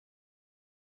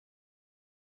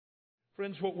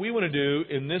Friends, what we want to do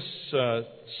in this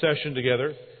session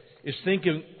together is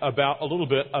thinking about a little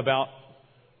bit about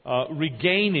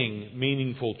regaining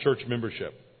meaningful church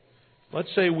membership. Let's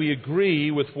say we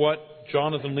agree with what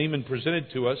Jonathan Lehman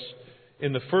presented to us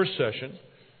in the first session,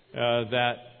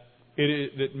 that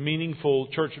meaningful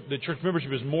church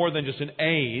membership is more than just an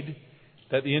aid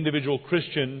that the individual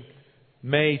Christian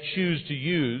may choose to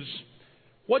use.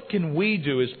 What can we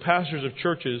do as pastors of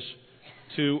churches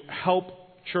to help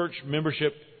church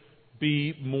membership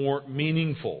be more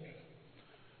meaningful?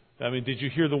 I mean, did you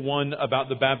hear the one about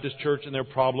the Baptist church and their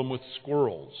problem with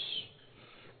squirrels?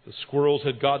 The squirrels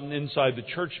had gotten inside the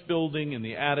church building, in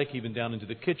the attic, even down into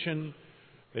the kitchen.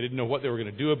 They didn't know what they were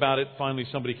going to do about it. Finally,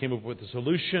 somebody came up with a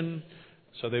solution.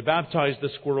 So they baptized the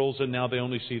squirrels, and now they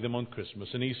only see them on Christmas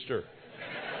and Easter.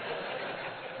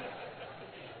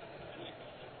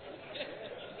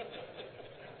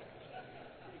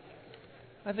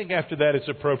 I think after that it's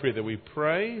appropriate that we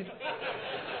pray,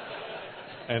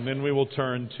 and then we will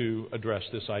turn to address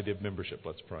this idea of membership.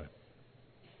 Let's pray.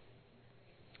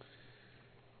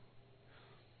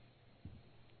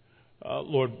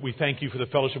 Lord, we thank you for the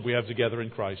fellowship we have together in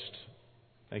Christ.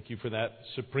 Thank you for that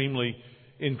supremely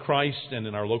in Christ and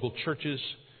in our local churches.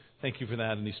 Thank you for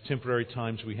that in these temporary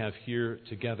times we have here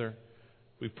together.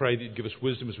 We pray that you give us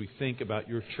wisdom as we think about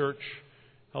your church.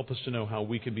 Help us to know how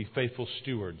we can be faithful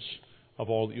stewards of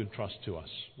all that you entrust to us.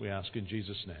 We ask in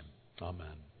Jesus' name.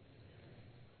 Amen.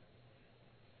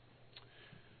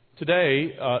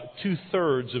 Today,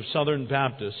 2/3 of Southern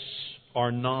Baptists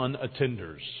are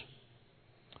non-attenders.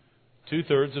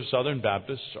 2/3 of Southern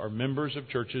Baptists are members of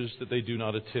churches that they do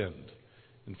not attend.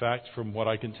 In fact, from what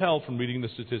I can tell from reading the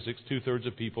statistics, 2/3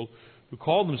 of people who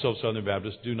call themselves Southern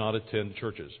Baptists do not attend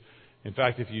churches. In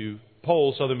fact, if you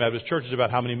poll Southern Baptist churches about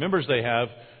how many members they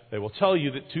have, they will tell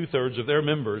you that 2/3 of their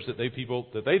members, that they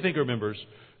think are members,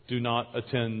 do not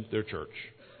attend their church.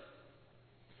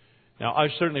 Now, I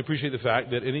certainly appreciate the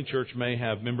fact that any church may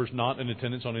have members not in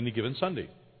attendance on any given Sunday.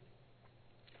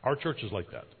 Our church is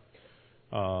like that.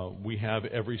 We have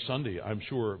every Sunday, I'm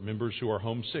sure, members who are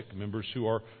homesick, members who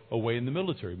are away in the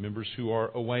military, members who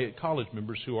are away at college,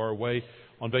 members who are away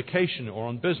on vacation or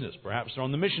on business. Perhaps they're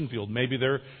on the mission field. Maybe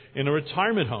they're in a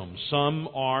retirement home. Some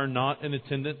are not in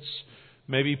attendance,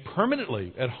 maybe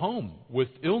permanently at home with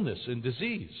illness and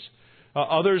disease.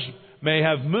 Others may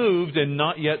have moved and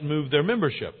not yet moved their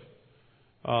membership.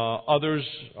 Others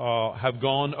have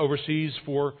gone overseas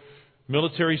for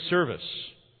military service.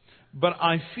 But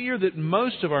I fear that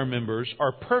most of our members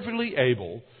are perfectly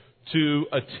able to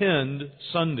attend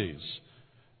Sundays,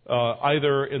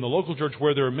 either in the local church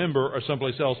where they're a member or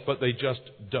someplace else, but they just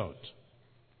don't.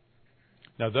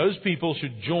 Now, those people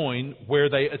should join where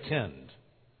they attend.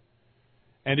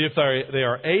 And if they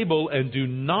are able and do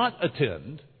not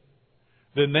attend,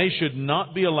 then they should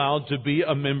not be allowed to be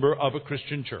a member of a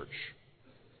Christian church.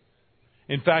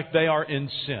 In fact, they are in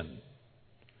sin.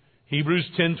 Hebrews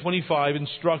 10:25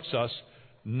 instructs us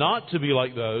not to be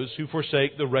like those who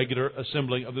forsake the regular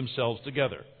assembling of themselves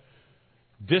together.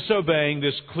 Disobeying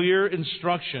this clear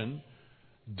instruction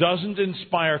doesn't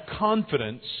inspire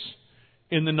confidence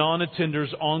in the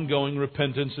non-attender's ongoing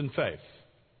repentance and faith.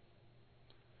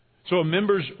 So a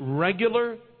member's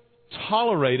regular,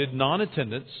 tolerated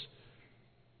non-attendance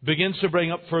begins to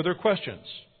bring up further questions.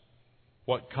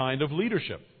 What kind of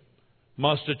leadership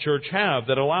must a church have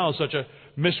that allows such a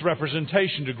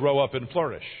misrepresentation to grow up and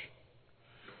flourish?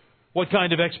 What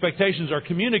kind of expectations are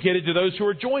communicated to those who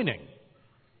are joining?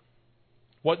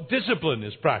 What discipline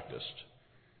is practiced?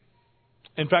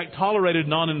 In fact, tolerated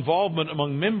non-involvement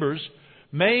among members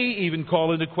may even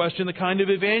call into question the kind of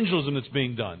evangelism that's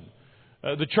being done,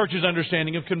 the church's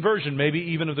understanding of conversion, maybe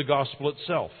even of the gospel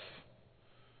itself.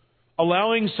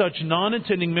 Allowing such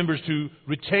non-attending members to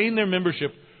retain their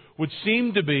membership would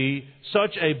seem to be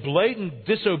such a blatant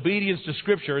disobedience to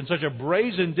Scripture and such a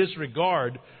brazen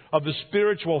disregard of the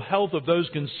spiritual health of those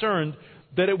concerned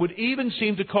that it would even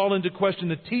seem to call into question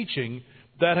the teaching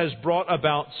that has brought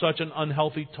about such an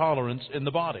unhealthy tolerance in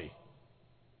the body.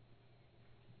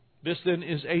 This then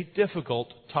is a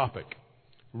difficult topic: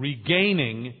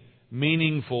 regaining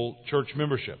meaningful church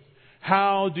membership.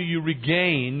 How do you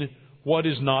regain what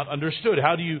is not understood?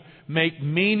 How do you make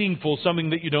meaningful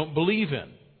something that you don't believe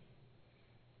in?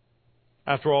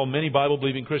 After all, many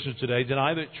Bible-believing Christians today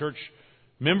deny that church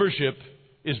membership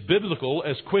is biblical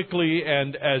as quickly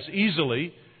and as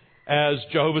easily as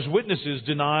Jehovah's Witnesses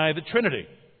deny the Trinity,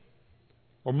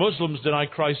 or Muslims deny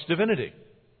Christ's divinity.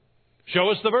 Show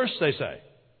us the verse, they say.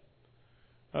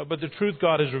 But the truth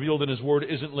God has revealed in His Word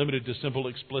isn't limited to simple,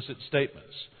 explicit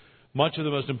statements. Much of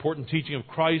the most important teaching of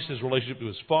Christ, His relationship to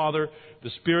His Father, the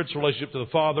Spirit's relationship to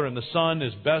the Father and the Son,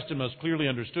 is best and most clearly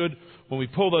understood when we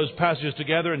pull those passages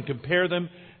together and compare them,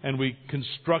 and we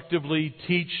constructively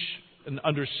teach and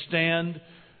understand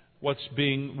what's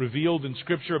being revealed in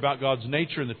Scripture about God's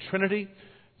nature and the Trinity.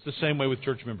 It's the same way with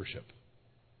church membership.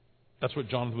 That's what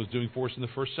Jonathan was doing for us in the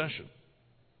first session.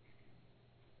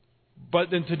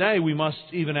 But then today we must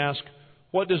even ask,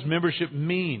 what does membership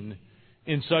mean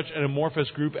in such an amorphous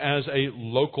group as a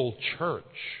local church?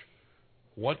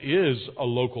 What is a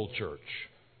local church?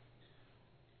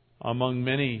 Among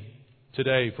many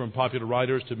today, from popular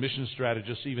writers to mission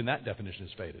strategists, even that definition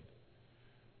has faded.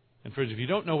 And friends, if you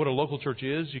don't know what a local church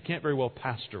is, you can't very well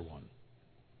pastor one.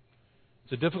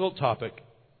 It's a difficult topic,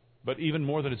 but even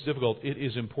more than it's difficult, it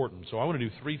is important. So I want to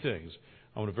do three things.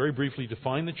 I want to very briefly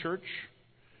define the church.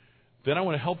 Then I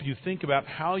want to help you think about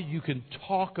how you can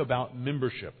talk about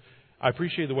membership. I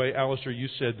appreciate the way, Alistair, you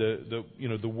said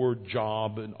the word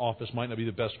job and office might not be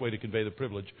the best way to convey the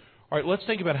privilege. All right, let's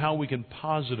think about how we can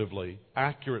positively,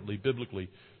 accurately, biblically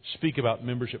speak about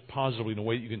membership positively in a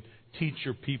way that you can teach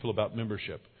your people about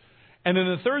membership. And then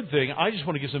the third thing, I just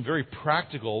want to give some very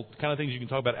practical kind of things you can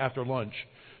talk about after lunch,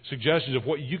 suggestions of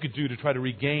what you could do to try to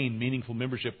regain meaningful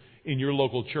membership in your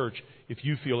local church if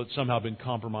you feel it's somehow been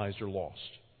compromised or lost.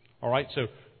 All right, so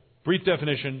brief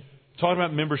definition, talking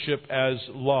about membership as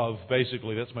love,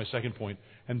 basically. That's my second point.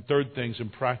 And third thing, some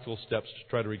practical steps to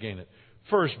try to regain it.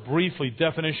 First, briefly,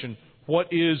 definition,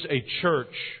 what is a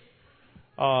church?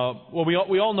 Well,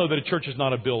 we all know that a church is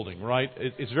not a building, right?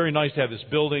 It's very nice to have this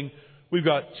building. We've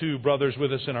got two brothers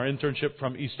with us in our internship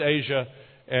from East Asia,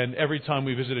 and every time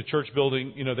we visit a church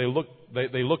building, they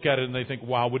look at it and they think,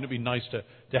 wow, wouldn't it be nice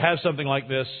to have something like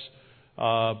this?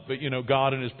 But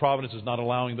God in His providence is not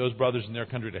allowing those brothers in their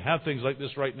country to have things like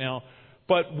this right now.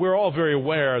 But we're all very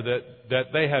aware that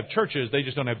they have churches, they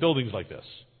just don't have buildings like this.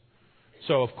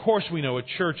 So, of course, we know a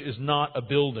church is not a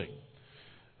building.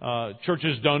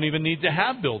 Churches don't even need to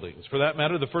have buildings. For that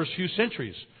matter, the first few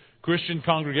centuries, Christian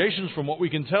congregations, from what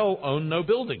we can tell, owned no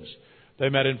buildings. They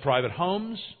met in private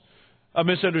homes. A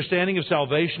misunderstanding of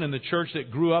salvation in the church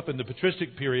that grew up in the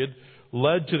patristic period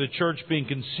led to the church being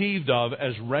conceived of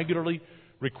as regularly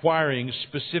requiring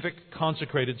specific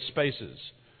consecrated spaces.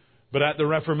 But at the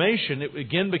Reformation, it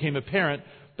again became apparent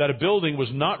that a building was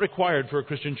not required for a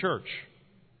Christian church.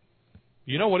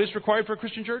 You know what is required for a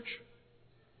Christian church?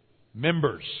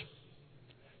 Members.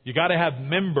 You got to have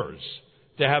members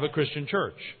to have a Christian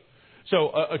church. So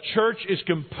a church is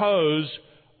composed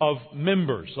of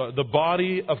members. The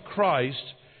body of Christ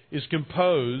is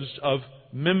composed of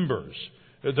members.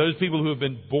 Those people who have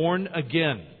been born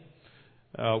again,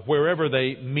 wherever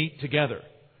they meet together.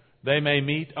 They may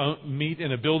meet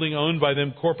in a building owned by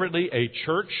them corporately, a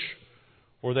church,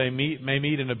 or they may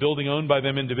meet in a building owned by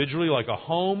them individually, like a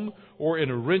home, or in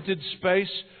a rented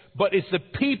space. But it's the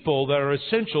people that are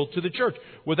essential to the church.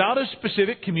 Without a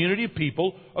specific community of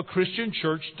people, a Christian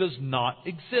church does not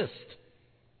exist.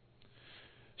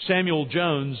 Samuel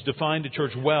Jones defined a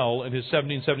church well in his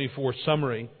 1774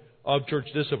 summary of church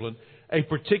discipline. A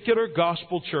particular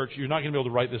gospel church, you're not going to be able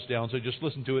to write this down, so just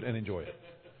listen to it and enjoy it.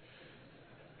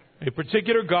 A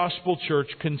particular gospel church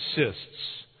consists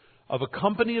of a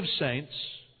company of saints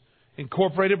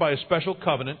incorporated by a special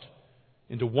covenant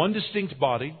into one distinct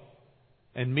body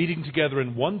and meeting together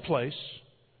in one place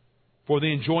for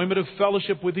the enjoyment of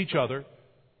fellowship with each other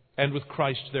and with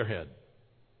Christ their head,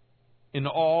 in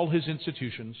all His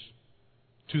institutions,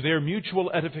 to their mutual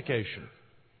edification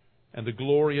and the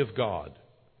glory of God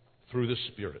through the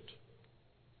Spirit.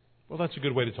 Well, that's a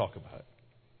good way to talk about it.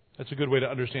 That's a good way to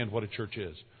understand what a church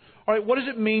is. All right, what does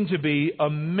it mean to be a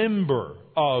member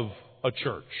of a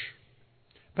church?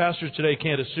 Pastors today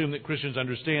can't assume that Christians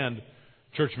understand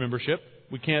church membership.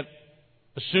 We can't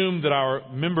assume that our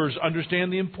members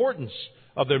understand the importance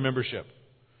of their membership.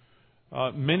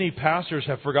 Many pastors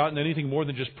have forgotten anything more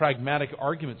than just pragmatic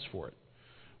arguments for it.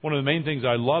 One of the main things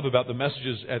I love about the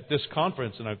messages at this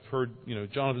conference, and I've heard,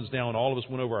 Jonathan's now and all of us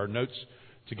went over our notes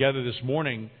together this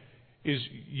morning, is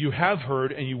you have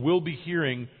heard and you will be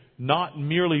hearing not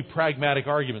merely pragmatic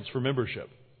arguments for membership.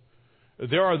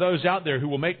 There are those out there who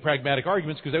will make pragmatic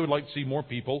arguments because they would like to see more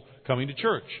people coming to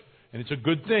church. And it's a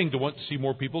good thing to want to see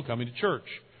more people coming to church.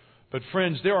 But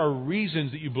friends, there are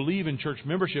reasons that you believe in church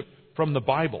membership from the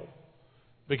Bible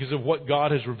because of what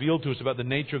God has revealed to us about the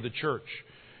nature of the church.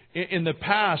 In the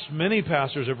past, many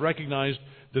pastors have recognized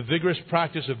the vigorous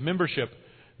practice of membership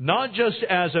not just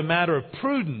as a matter of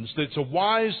prudence, that it's a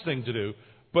wise thing to do,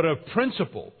 but a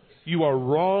principle. You are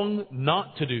wrong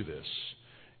not to do this.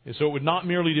 And so it would not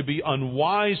merely to be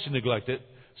unwise to neglect it.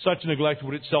 Such neglect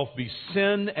would itself be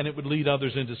sin, and it would lead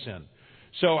others into sin.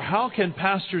 So how can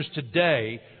pastors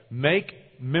today make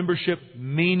membership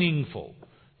meaningful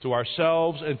to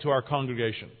ourselves and to our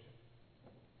congregation?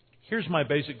 Here's my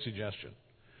basic suggestion.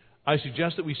 I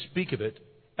suggest that we speak of it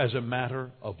as a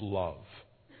matter of love.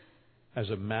 As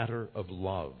a matter of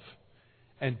love.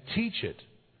 And teach it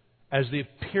as the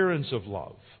appearance of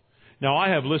love. Now, I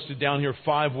have listed down here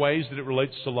 5 ways that it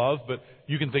relates to love, but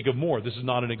you can think of more. This is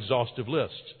not an exhaustive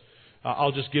list.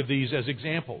 I'll just give these as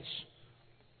examples.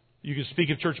 You can speak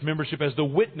of church membership as the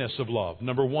witness of love.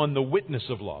 Number 1, the witness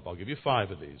of love. I'll give you 5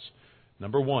 of these.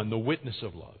 Number 1, the witness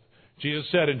of love. Jesus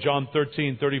said in John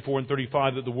 13:34 and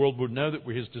 35 that the world would know that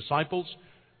we're His disciples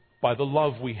by the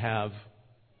love we have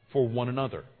for one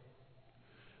another.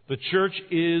 The church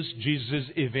is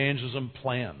Jesus' evangelism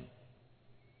plan.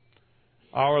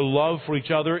 Our love for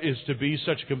each other is to be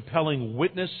such a compelling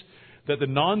witness that the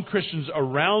non-Christians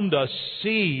around us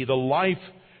see the life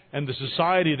and the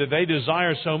society that they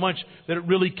desire so much that it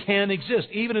really can exist.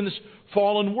 Even in this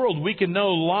fallen world, we can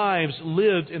know lives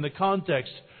lived in the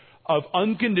context of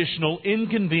unconditional,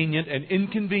 inconvenient, and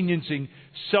inconveniencing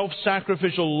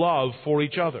self-sacrificial love for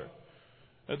each other.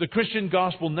 The Christian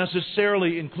gospel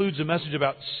necessarily includes a message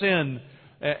about sin,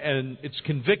 and it's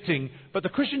convicting, but the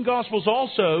Christian gospel is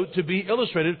also to be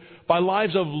illustrated by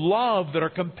lives of love that are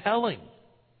compelling.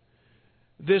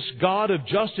 This God of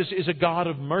justice is a God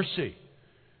of mercy.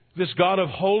 This God of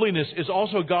holiness is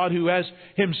also a God who has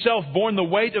Himself borne the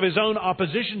weight of His own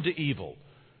opposition to evil.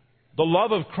 The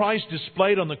love of Christ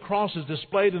displayed on the cross is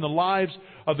displayed in the lives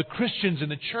of the Christians in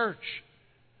the church.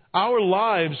 Our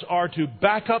lives are to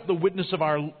back up the witness of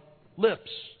our lips.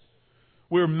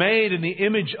 We're made in the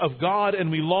image of God,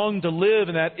 and we long to live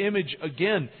in that image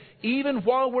again, even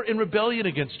while we're in rebellion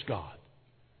against God.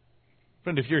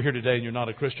 Friend, if you're here today and you're not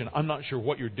a Christian, I'm not sure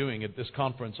what you're doing at this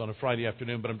conference on a Friday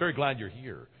afternoon, but I'm very glad you're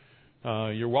here.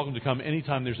 You're welcome to come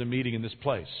anytime there's a meeting in this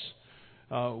place.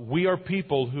 We are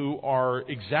people who are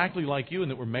exactly like you in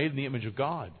that we're made in the image of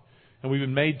God. And we've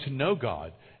been made to know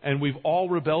God. And we've all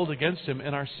rebelled against Him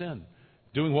in our sin.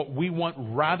 Doing what we want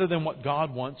rather than what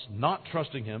God wants, not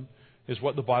trusting Him, is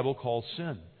what the Bible calls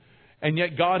sin. And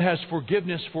yet God has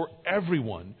forgiveness for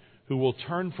everyone who will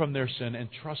turn from their sin and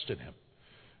trust in Him.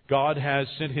 God has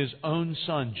sent His own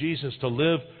Son, Jesus, to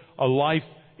live a life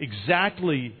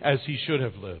exactly as He should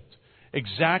have lived.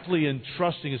 Exactly in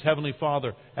trusting His Heavenly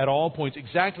Father at all points.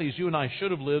 Exactly as you and I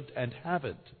should have lived and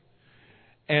haven't.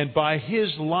 And by His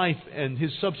life and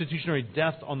His substitutionary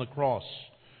death on the cross,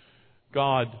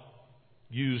 God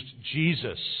used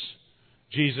Jesus.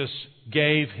 Jesus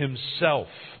gave Himself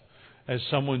as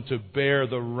someone to bear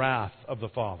the wrath of the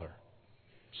Father,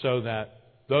 so that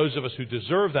those of us who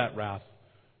deserve that wrath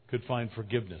could find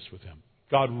forgiveness with Him.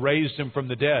 God raised Him from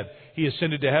the dead. He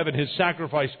ascended to heaven. His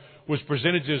sacrifice was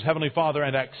presented to His Heavenly Father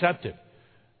and accepted.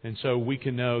 And so we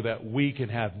can know that we can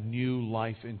have new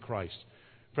life in Christ.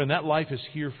 Friend, that life is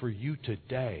here for you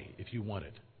today if you want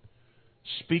it.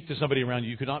 Speak to somebody around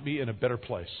you. You could not be in a better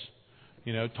place.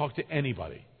 Talk to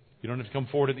anybody. You don't have to come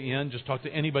forward at the end. Just talk to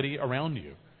anybody around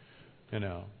you.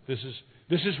 This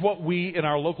is what we in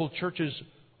our local churches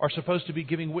are supposed to be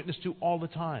giving witness to all the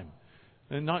time.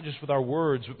 And not just with our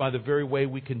words, but by the very way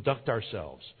we conduct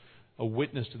ourselves. A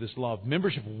witness to this love.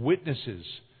 Membership witnesses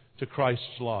to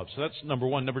Christ's love. So that's number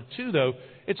 1. Number 2, though,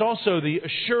 it's also the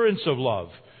assurance of love.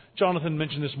 Jonathan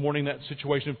mentioned this morning that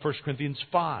situation in 1 Corinthians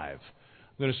 5. I'm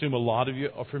going to assume a lot of you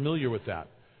are familiar with that.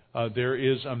 There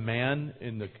is a man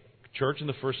in the church in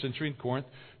the first century in Corinth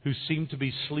who seemed to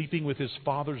be sleeping with his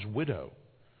father's widow.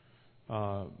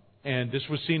 And this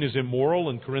was seen as immoral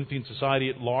in Corinthian society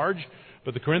at large.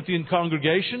 But the Corinthian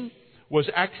congregation was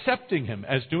accepting him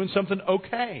as doing something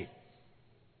okay.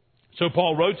 So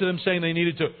Paul wrote to them saying they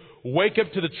needed to wake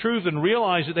up to the truth and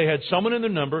realize that they had someone in their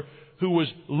number who was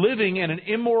living in an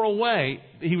immoral way.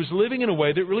 He was living in a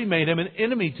way that really made him an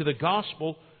enemy to the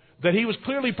gospel that he was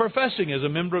clearly professing as a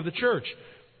member of the church.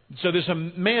 So there's a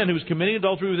man who was committing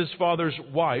adultery with his father's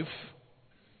wife,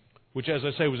 which, as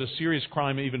I say, was a serious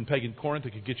crime even in pagan Corinth.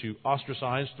 It could get you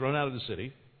ostracized, thrown out of the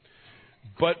city.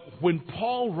 But when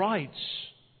Paul writes,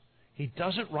 he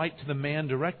doesn't write to the man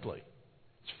directly.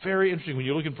 It's very interesting. When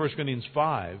you look in 1 Corinthians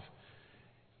 5,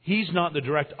 he's not the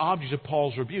direct object of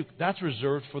Paul's rebuke. That's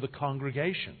reserved for the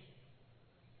congregation.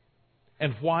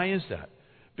 And why is that?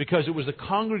 Because it was the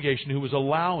congregation who was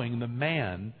allowing the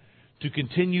man to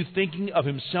continue thinking of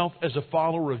himself as a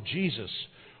follower of Jesus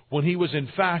when he was in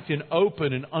fact in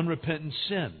open and unrepentant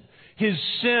sin. His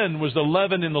sin was the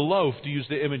leaven in the loaf, to use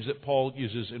the image that Paul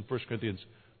uses in 1 Corinthians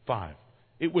 5.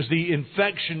 It was the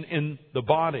infection in the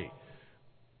body.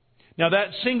 Now, that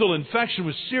single infection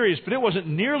was serious, but it wasn't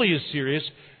nearly as serious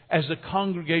as the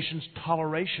congregation's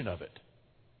toleration of it.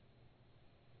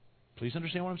 Please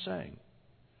understand what I'm saying.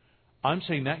 I'm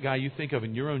saying that guy you think of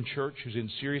in your own church who's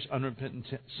in serious unrepentant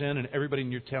sin and everybody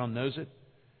in your town knows it,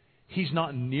 he's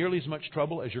not nearly as much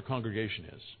trouble as your congregation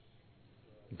is.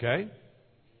 Okay?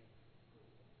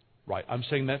 Right. I'm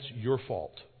saying that's your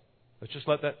fault. Let's just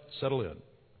let that settle in.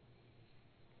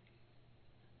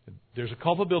 There's a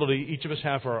culpability each of us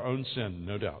have for our own sin,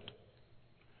 no doubt.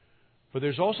 But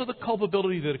there's also the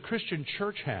culpability that a Christian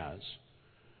church has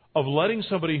of letting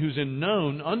somebody who's in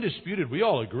known, undisputed, we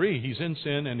all agree he's in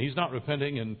sin and he's not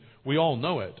repenting and we all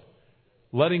know it,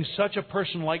 letting such a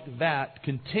person like that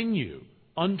continue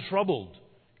untroubled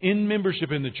in membership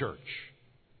in the church.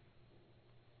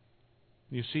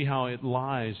 You see how it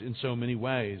lies in so many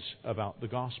ways about the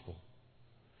gospel.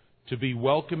 To be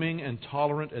welcoming and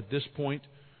tolerant at this point,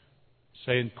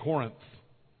 say in Corinth,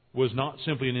 was not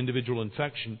simply an individual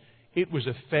infection. It was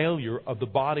a failure of the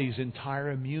body's entire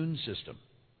immune system.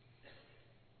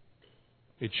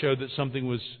 It showed that something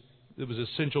that was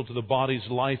essential to the body's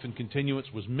life and continuance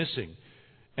was missing.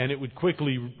 And it would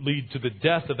quickly lead to the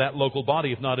death of that local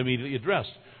body if not immediately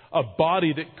addressed. A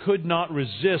body that could not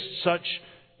resist such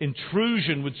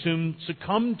intrusion would soon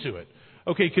succumb to it.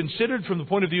 Okay, considered from the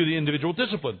point of view of the individual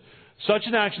discipline, such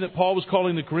an action that Paul was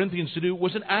calling the Corinthians to do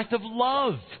was an act of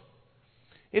love.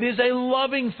 It is a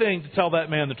loving thing to tell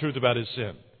that man the truth about his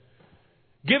sin.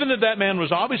 Given that that man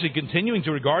was obviously continuing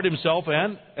to regard himself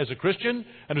and as a Christian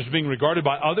and was being regarded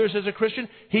by others as a Christian,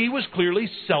 he was clearly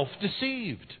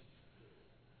self-deceived.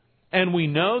 And we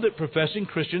know that professing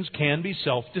Christians can be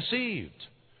self-deceived.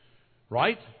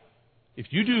 Right?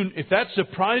 If that's a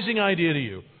surprising idea to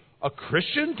you, a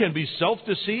Christian can be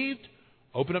self-deceived,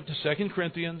 open up to 2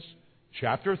 Corinthians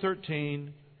chapter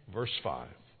 13, verse 5.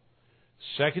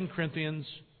 2 Corinthians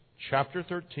chapter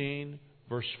 13,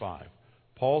 verse 5.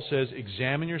 Paul says,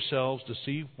 examine yourselves to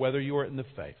see whether you are in the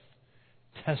faith.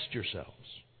 Test yourselves.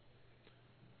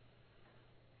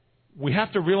 We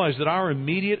have to realize that our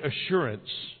immediate assurance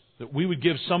that we would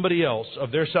give somebody else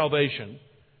of their salvation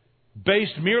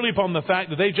based merely upon the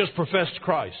fact that they just professed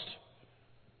Christ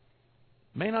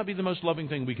may not be the most loving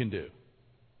thing we can do.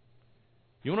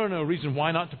 You want to know a reason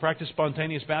why not to practice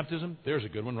spontaneous baptism? There's a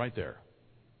good one right there.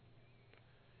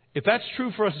 If that's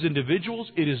true for us as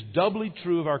individuals, it is doubly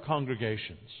true of our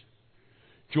congregations.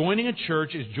 Joining a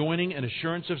church is joining an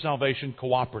assurance of salvation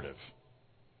cooperative.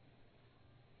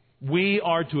 We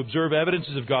are to observe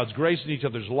evidences of God's grace in each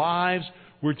other's lives.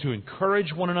 We're to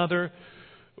encourage one another.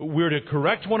 We're to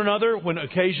correct one another when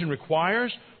occasion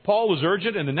requires. Paul was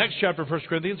urgent in the next chapter of 1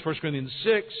 Corinthians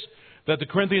 6, that the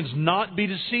Corinthians not be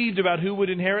deceived about who would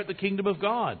inherit the kingdom of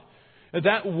God.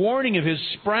 That warning of his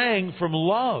sprang from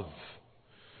love.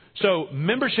 So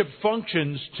membership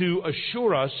functions to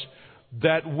assure us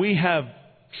that we have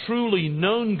truly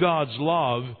known God's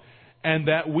love and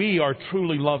that we are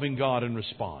truly loving God in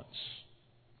response.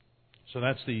 So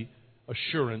that's the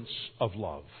assurance of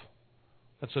love.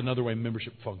 That's another way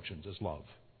membership functions, as love.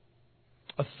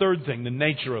 A third thing, the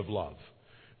nature of love.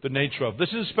 The nature of.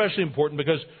 This is especially important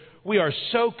because we are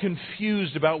so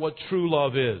confused about what true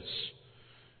love is.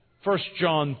 1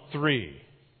 John 3,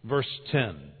 verse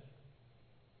 10.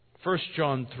 1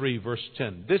 John 3, verse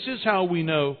 10. This is how we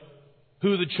know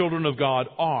who the children of God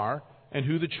are and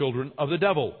who the children of the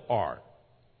devil are.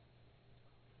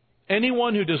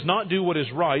 Anyone who does not do what is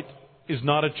right is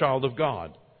not a child of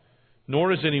God,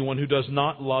 nor is anyone who does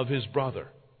not love his brother.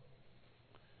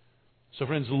 So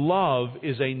friends, love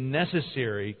is a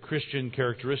necessary Christian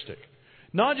characteristic.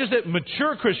 Not just that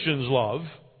mature Christians love.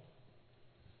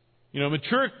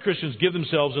 Mature Christians give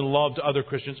themselves in love to other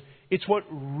Christians. It's what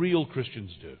real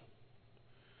Christians do.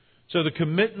 So the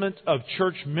commitment of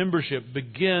church membership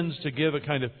begins to give a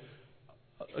kind of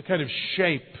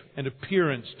shape and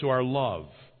appearance to our love.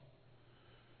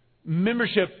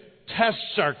 Membership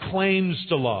tests our claims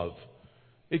to love.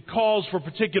 It calls for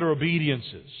particular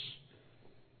obediences.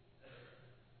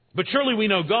 But surely we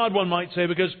know God, one might say,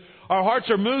 because our hearts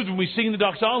are moved when we sing the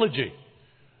doxology.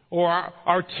 Or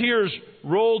our tears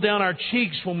roll down our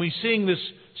cheeks when we sing this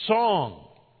song.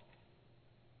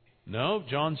 No,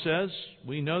 John says,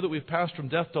 we know that we've passed from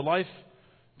death to life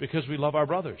because we love our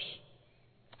brothers.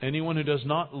 Anyone who does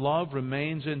not love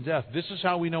remains in death. This is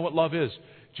how we know what love is.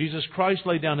 Jesus Christ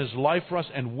laid down His life for us,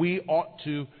 and we ought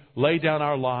to lay down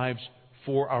our lives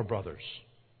for our brothers.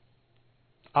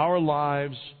 Our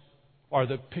lives are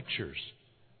the pictures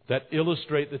that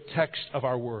illustrate the text of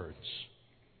our words.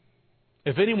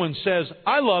 If anyone says,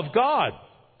 I love God,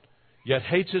 yet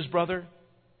hates his brother,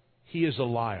 he is a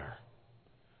liar.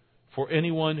 For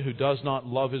anyone who does not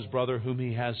love his brother whom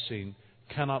he has seen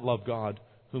cannot love God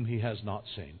whom he has not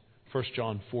seen. 1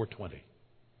 John 4:20.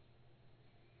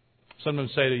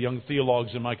 Sometimes say to young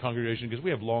theologues in my congregation, because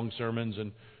we have long sermons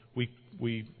and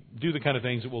we do the kind of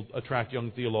things that will attract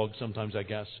young theologues sometimes, I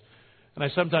guess. And I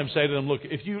sometimes say to them, look,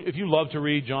 if you love to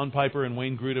read John Piper and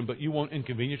Wayne Grudem, but you won't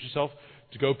inconvenience yourself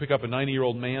to go pick up a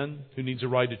 90-year-old man who needs a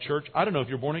ride to church, I don't know if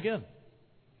you're born again.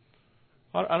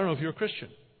 I don't know if you're a Christian.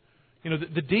 You know,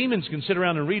 the demons can sit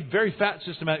around and read very fat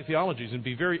systematic theologies and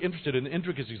be very interested in the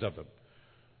intricacies of them.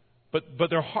 But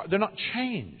they're not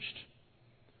changed.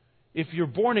 If you're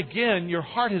born again, your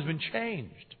heart has been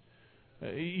changed.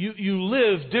 You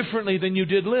live differently than you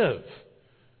did live.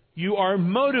 You are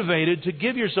motivated to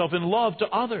give yourself in love to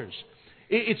others.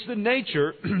 It's the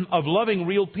nature of loving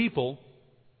real people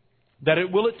that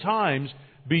it will at times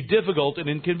be difficult and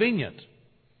inconvenient.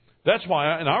 That's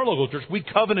why in our local church we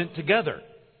covenant together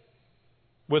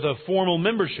with a formal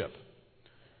membership,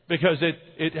 because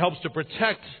it helps to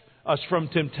protect us from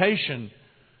temptation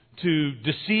to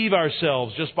deceive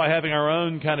ourselves just by having our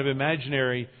own kind of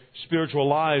imaginary spiritual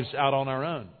lives out on our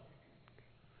own.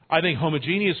 I think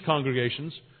homogeneous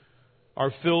congregations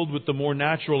are filled with the more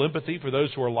natural empathy for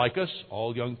those who are like us,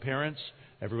 all young parents,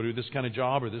 everybody with this kind of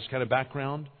job or this kind of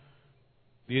background.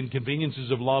 The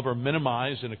inconveniences of love are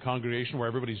minimized in a congregation where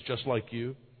everybody's just like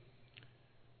you.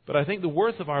 But I think the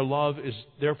worth of our love is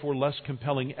therefore less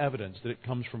compelling evidence that it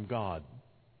comes from God.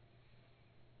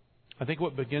 I think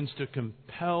what begins to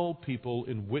compel people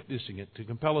in witnessing it, to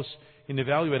compel us in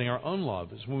evaluating our own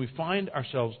love, is when we find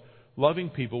ourselves loving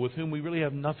people with whom we really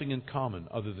have nothing in common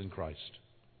other than Christ.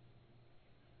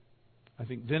 I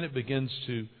think then it begins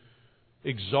to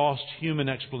exhaust human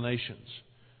explanations.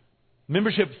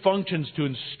 Membership functions to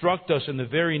instruct us in the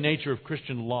very nature of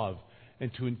Christian love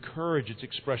and to encourage its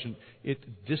expression.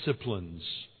 It disciplines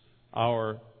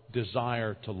our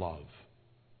desire to love.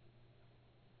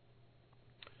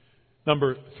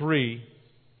 Number 3,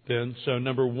 then. So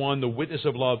number 1, the witness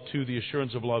of love. 2, the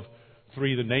assurance of love.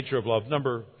 3, the nature of love.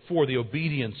 Number 4, the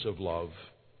obedience of love.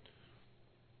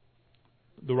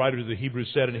 The writer of the Hebrews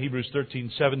said in Hebrews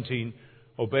 13:17,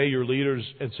 obey your leaders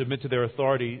and submit to their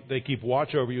authority. They keep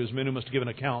watch over you as men who must give an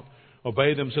account.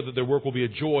 Obey them so that their work will be a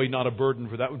joy, not a burden,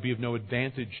 for that would be of no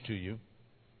advantage to you.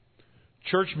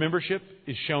 Church membership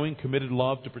is showing committed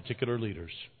love to particular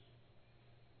leaders.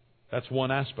 That's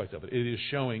one aspect of it. It is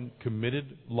showing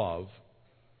committed love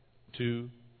to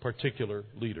particular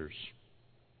leaders.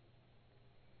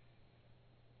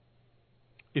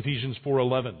 Ephesians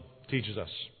 4:11 teaches us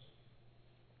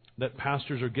that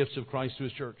pastors are gifts of Christ to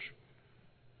His church.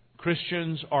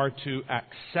 Christians are to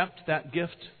accept that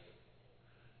gift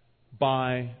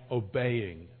by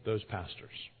obeying those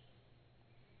pastors.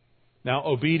 Now,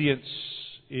 obedience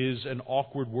is an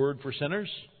awkward word for sinners.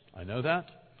 I know that.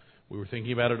 We were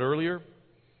thinking about it earlier.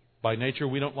 By nature,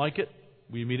 we don't like it.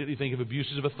 We immediately think of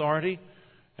abuses of authority,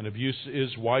 and abuse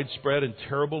is widespread and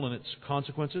terrible in its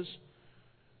consequences.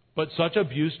 But such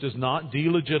abuse does not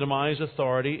delegitimize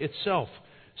authority itself.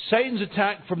 Satan's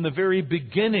attack from the very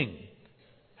beginning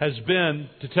has been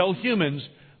to tell humans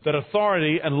that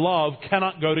authority and love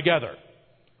cannot go together.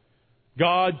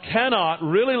 God cannot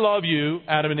really love you,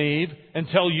 Adam and Eve, and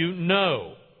tell you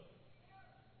no.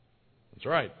 That's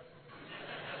right.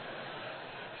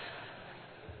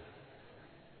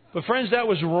 But friends, that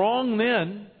was wrong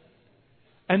then.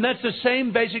 And that's the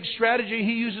same basic strategy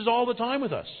He uses all the time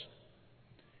with us.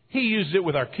 He uses it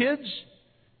with our kids.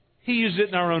 He uses it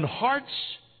in our own hearts.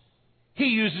 He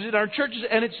uses it in our churches.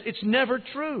 And it's never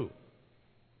true.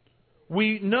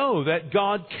 We know that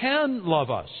God can love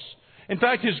us. In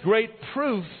fact, His great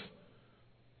proof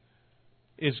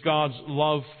is God's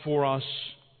love for us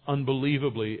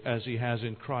unbelievably as He has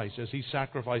in Christ, as He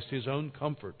sacrificed His own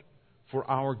comfort for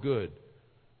our good.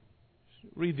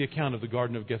 Read the account of the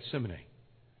Garden of Gethsemane.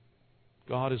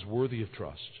 God is worthy of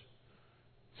trust.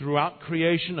 Throughout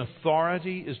creation,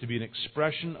 authority is to be an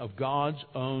expression of God's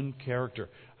own character.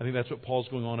 I think that's what Paul's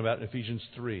going on about in Ephesians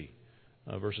 3,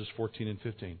 verses 14 and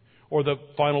 15. Or the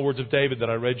final words of David that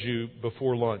I read you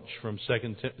before lunch from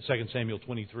 2 Samuel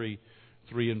 23,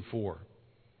 3 and 4.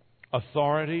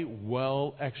 Authority,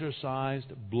 well exercised,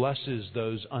 blesses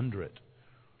those under it.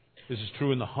 This is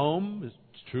true in the home.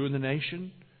 It's true in the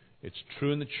nation. It's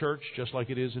true in the church, just like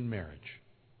it is in marriage.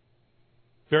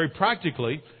 Very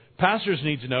practically, pastors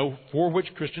need to know for which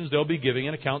Christians they'll be giving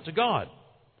an account to God.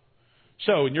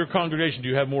 So, in your congregation, do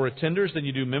you have more attenders than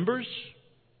you do members?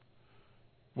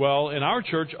 Well, in our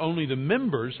church, only the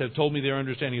members have told me their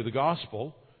understanding of the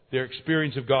gospel, their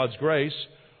experience of God's grace.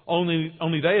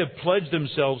 Only they have pledged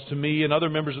themselves to me and other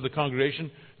members of the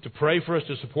congregation to pray for us,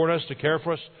 to support us, to care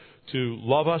for us, to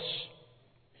love us.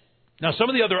 Now, some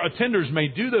of the other attenders may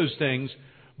do those things,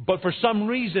 but for some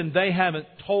reason they haven't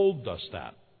told us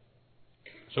that.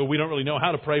 So we don't really know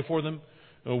how to pray for them.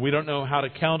 We don't know how to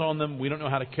count on them. We don't know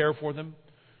how to care for them.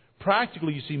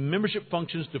 Practically, you see, membership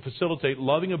functions to facilitate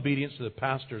loving obedience to the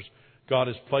pastors God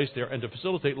has placed there and to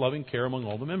facilitate loving care among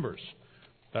all the members.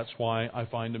 That's why I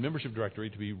find the membership directory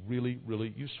to be really,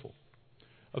 really useful.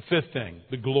 A fifth thing,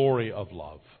 the glory of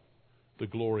love. The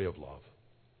glory of love.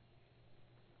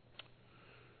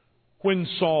 When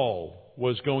Saul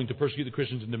was going to persecute the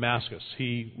Christians in Damascus,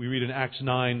 we read in Acts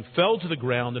 9, fell to the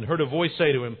ground and heard a voice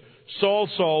say to him, Saul,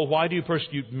 Saul, why do you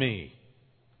persecute me?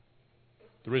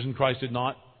 The risen Christ did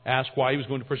not ask why he was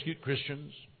going to persecute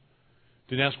Christians.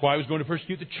 Didn't ask why he was going to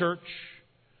persecute the church.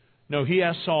 No, he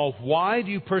asked Saul, why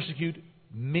do you persecute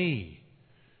me?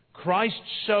 Christ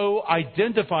so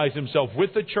identifies himself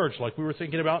with the church, like we were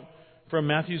thinking about from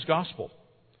Matthew's Gospel.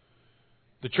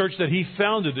 The church that he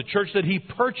founded, the church that he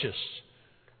purchased,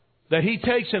 that he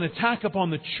takes an attack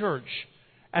upon the church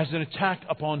as an attack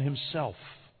upon himself.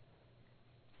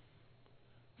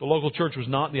 The local church was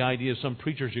not the idea of some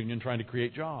preachers' union trying to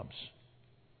create jobs.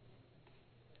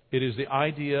 It is the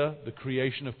idea, the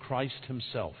creation of Christ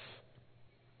himself.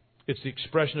 It's the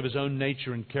expression of his own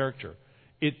nature and character.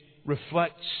 It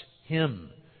reflects him.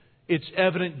 Its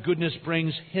evident goodness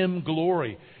brings him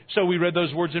glory. So we read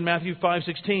those words in Matthew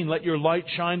 5:16. Let your light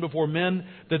shine before men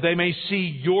that they may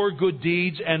see your good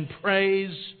deeds and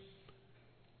praise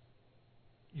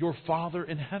your Father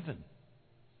in heaven.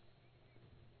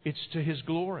 It's to his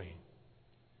glory.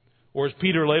 Or as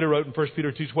Peter later wrote in 1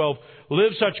 Peter 2:12,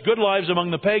 live such good lives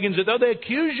among the pagans that though they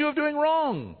accuse you of doing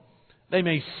wrong, they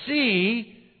may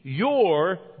see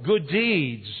your good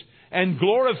deeds and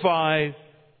glorify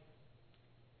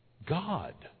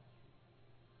God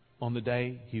on the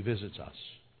day he visits us.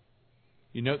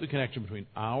 You note the connection between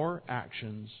our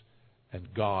actions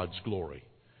and God's glory.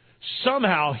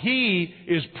 Somehow he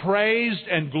is praised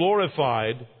and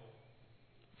glorified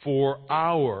for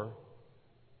our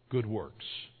good works.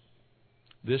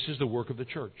 This is the work of the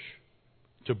church,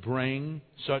 to bring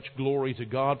such glory to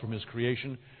God from his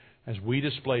creation as we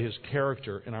display his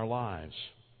character in our lives.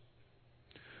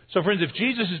 So friends, if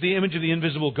Jesus is the image of the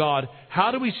invisible God,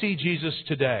 how do we see Jesus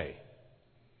today?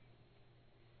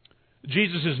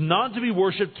 Jesus is not to be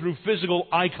worshipped through physical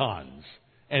icons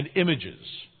and images.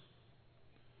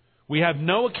 We have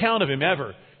no account of him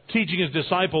ever teaching his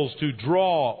disciples to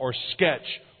draw or sketch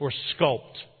or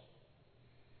sculpt.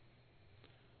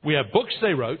 We have books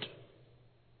they wrote,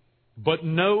 but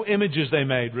no images they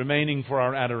made remaining for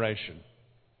our adoration.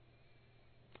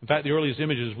 In fact, the earliest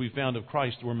images we found of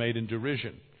Christ were made in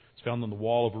derision. It's found on the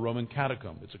wall of a Roman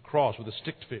catacomb. It's a cross with a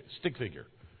stick figure,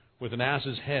 with an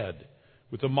ass's head,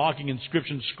 with a mocking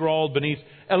inscription scrawled beneath,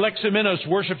 Alexamenos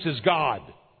worships his God.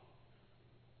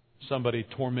 Somebody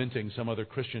tormenting some other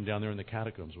Christian down there in the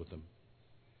catacombs with them.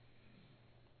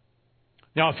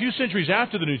 Now, a few centuries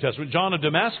after the New Testament, John of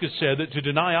Damascus said that to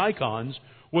deny icons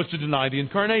was to deny the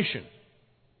incarnation.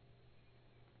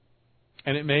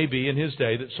 And it may be in his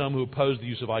day that some who opposed the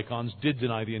use of icons did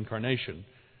deny the incarnation.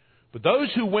 But those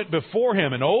who went before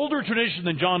him, an older tradition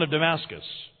than John of Damascus,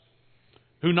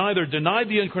 who neither denied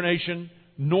the incarnation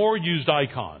nor used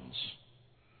icons,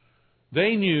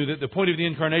 they knew that the point of the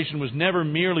incarnation was never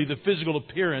merely the physical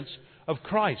appearance of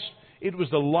Christ. It was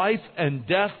the life and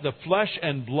death, the flesh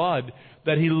and blood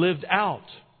that he lived out.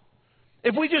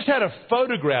 If we just had a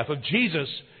photograph of Jesus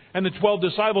and the 12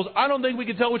 disciples, I don't think we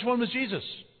could tell which one was Jesus.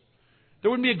 There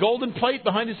wouldn't be a golden plate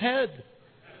behind his head.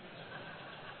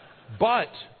 But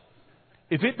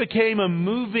if it became a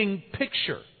moving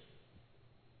picture,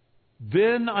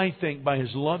 then I think by his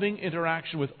loving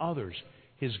interaction with others,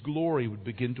 his glory would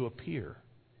begin to appear.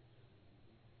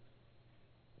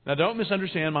 Now, don't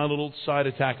misunderstand my little side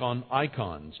attack on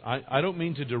icons. I don't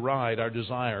mean to deride our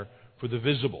desire for the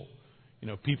visible. You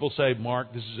know, people say,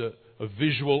 Mark, this is a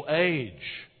visual age.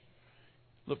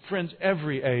 Look, friends,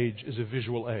 every age is a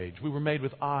visual age. We were made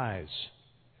with eyes.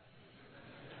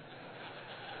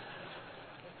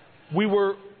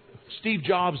 Steve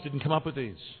Jobs didn't come up with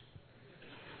these.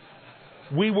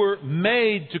 We were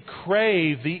made to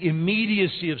crave the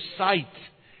immediacy of sight.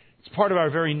 It's part of our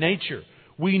very nature.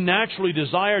 We naturally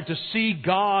desire to see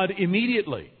God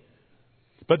immediately.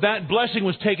 But that blessing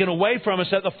was taken away from us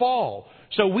at the fall.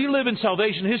 So we live in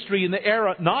salvation history in the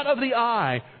era, not of the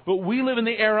eye, but we live in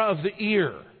the era of the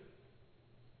ear.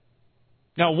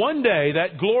 Now one day,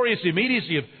 that glorious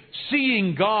immediacy of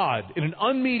seeing God in an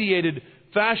unmediated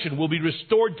fashion will be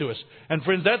restored to us. And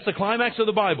friends, that's the climax of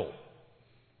the Bible.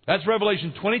 That's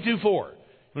Revelation 22:4.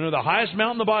 You know, the highest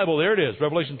mountain in the Bible, there it is,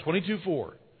 Revelation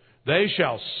 22:4. They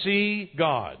shall see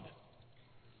God.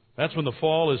 That's when the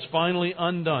fall is finally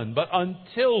undone. But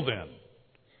until then,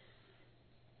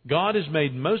 God is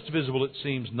made most visible, it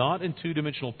seems, not in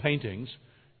two-dimensional paintings,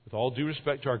 with all due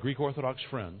respect to our Greek Orthodox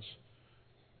friends,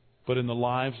 but in the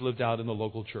lives lived out in the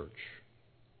local church.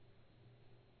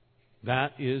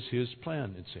 That is His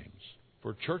plan, it seems,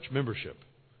 for church membership,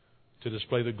 to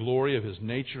display the glory of His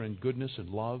nature and goodness and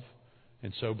love,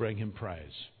 and so bring Him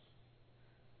praise.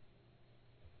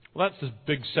 Well, that's the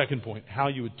big second point, how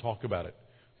you would talk about it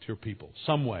to your people.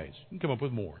 Some ways. You can come up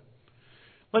with more.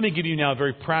 Let me give you now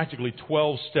very practically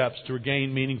 12 steps to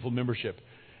regain meaningful membership.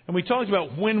 And we talked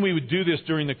about when we would do this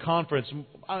during the conference.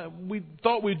 We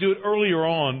thought we'd do it earlier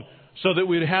on so that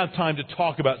we'd have time to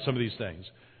talk about some of these things.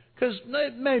 Because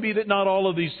it may be that not all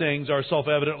of these things are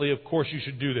self-evidently, of course you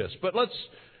should do this. But let's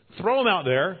throw them out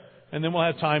there, and then we'll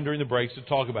have time during the breaks to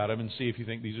talk about them and see if you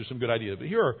think these are some good ideas. But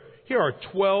here are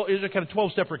 12, here's a kind of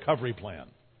 12-step recovery plan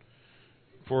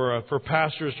for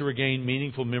pastors to regain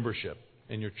meaningful membership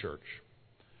in your church.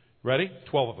 Ready?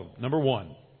 12 of them. Number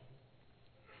 1,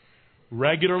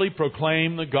 regularly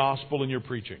proclaim the gospel in your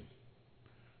preaching.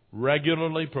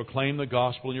 Regularly proclaim the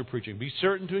gospel in your preaching. Be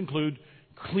certain to include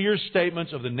clear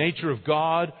statements of the nature of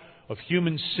God, of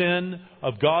human sin,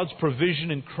 of God's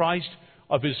provision in Christ,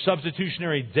 of His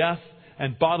substitutionary death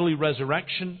and bodily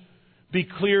resurrection. Be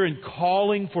clear in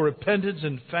calling for repentance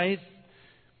and faith.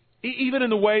 Even in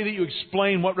the way that you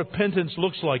explain what repentance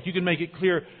looks like, you can make it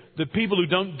clear that people who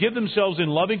don't give themselves in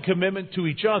loving commitment to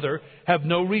each other have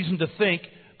no reason to think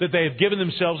that they have given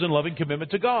themselves in loving commitment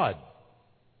to God.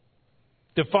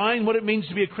 Define what it means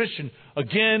to be a Christian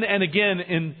again and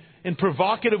again in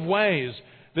provocative ways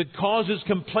that causes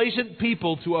complacent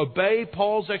people to obey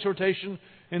Paul's exhortation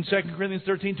in 2 Corinthians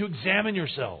 13 to examine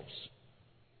yourselves.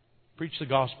 Preach the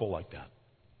gospel like that.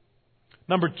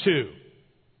 Number 2,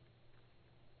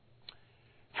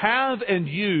 have and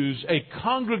use a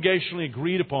congregationally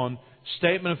agreed upon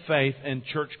statement of faith and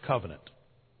church covenant.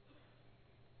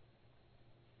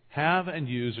 Have and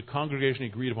use a congregationally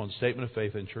agreed upon statement of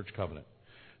faith and church covenant.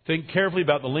 Think carefully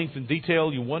about the length and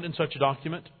detail you want in such a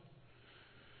document.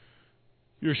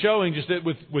 You're showing just that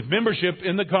with membership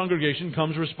in the congregation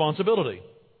comes responsibility.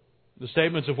 The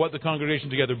statements of what the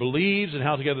congregation together believes and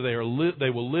how together they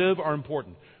will live are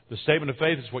important. The statement of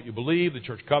faith is what you believe. The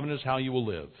church covenant is how you will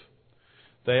live.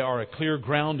 They are a clear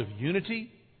ground of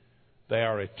unity. They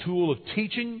are a tool of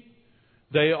teaching.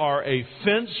 They are a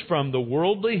fence from the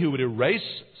worldly who would erase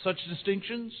such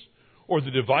distinctions, or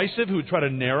the divisive who would try to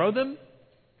narrow them.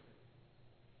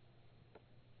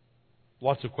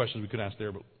 Lots of questions we could ask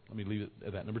there, but let me leave it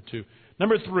at that. Number 2.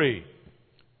 Number 3,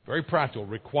 very practical.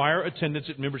 Require attendance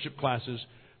at membership classes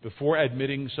before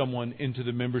admitting someone into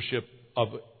the membership of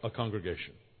a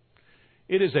congregation.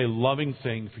 It is a loving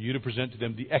thing for you to present to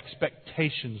them the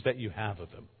expectations that you have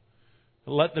of them.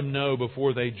 Let them know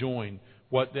before they join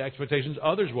what the expectations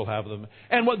others will have of them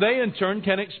and what they in turn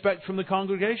can expect from the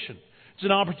congregation. It's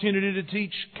an opportunity to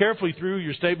teach carefully through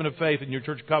your statement of faith and your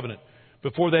church covenant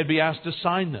before they'd be asked to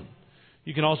sign them.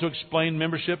 You can also explain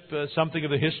membership, something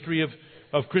of the history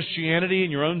of Christianity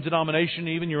in your own denomination,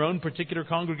 even your own particular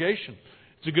congregation.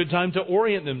 It's a good time to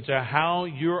orient them to how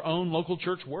your own local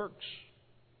church works.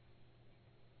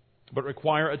 But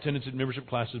require attendance at membership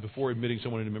classes before admitting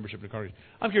someone into membership in a congregation.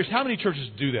 I'm curious, how many churches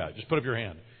do that? Just put up your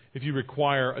hand if you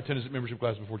require attendance at membership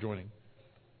classes before joining.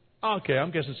 Okay,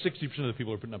 I'm guessing 60% of the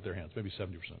people are putting up their hands, maybe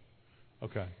 70%.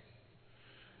 Okay.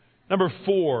 Number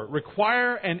 4,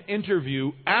 require an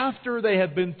interview after they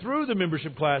have been through the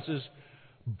membership classes,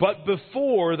 but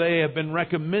before they have been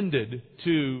recommended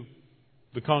to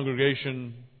the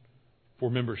congregation for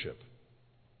membership.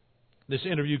 This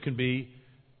interview can be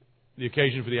the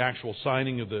occasion for the actual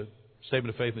signing of the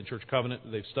statement of faith and the church covenant that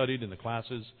they've studied in the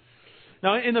classes.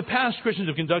 Now, in the past, Christians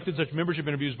have conducted such membership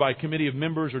interviews by a committee of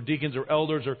members or deacons or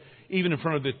elders or even in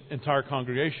front of the entire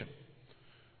congregation.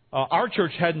 Our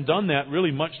church hadn't done that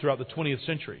really much throughout the 20th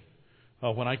century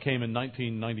when I came in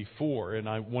 1994, and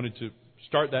I wanted to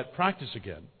start that practice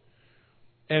again.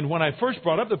 And when I first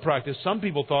brought up the practice, some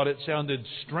people thought it sounded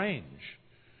strange,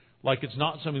 like it's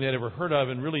not something they'd ever heard of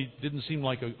and really didn't seem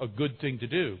like a good thing to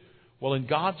do. Well, in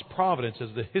God's providence, as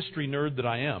the history nerd that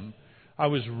I am, I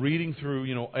was reading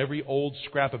through, every old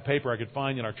scrap of paper I could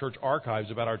find in our church archives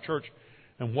about our church.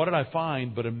 And what did I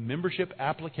find but a membership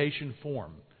application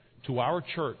form to our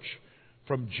church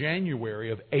from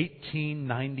January of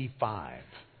 1895.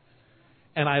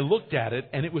 And I looked at it,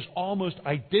 and it was almost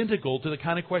identical to the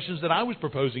kind of questions that I was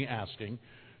proposing asking.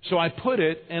 So I put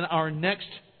it in our next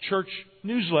church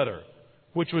newsletter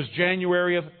which was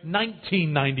January of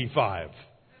 1995.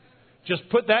 Just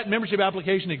put that membership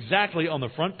application exactly on the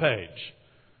front page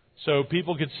so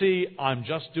people could see I'm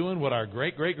just doing what our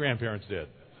great-great-grandparents did.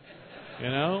 You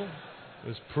know, it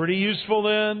was pretty useful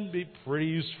then, be pretty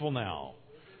useful now.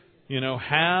 You know,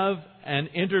 have an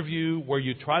interview where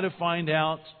you try to find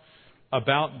out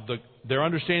about their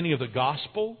understanding of the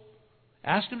gospel.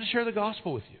 Ask them to share the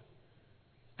gospel with you.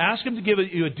 Ask them to give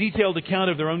you a detailed account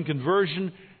of their own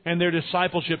conversion and their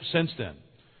discipleship since then.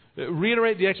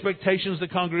 Reiterate the expectations the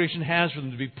congregation has for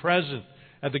them to be present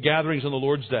at the gatherings on the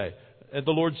Lord's Day, at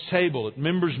the Lord's table, at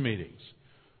members' meetings.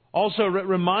 Also,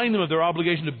 remind them of their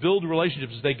obligation to build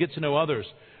relationships as they get to know others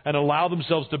and allow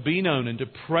themselves to be known and to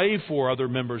pray for other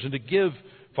members and to give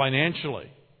financially.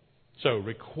 So,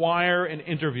 require an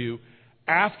interview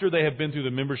after they have been through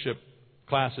the membership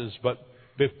classes, but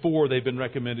before they've been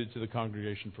recommended to the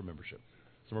congregation for membership.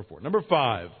 That's number 4. Number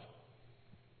 5.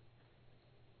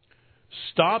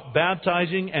 Stop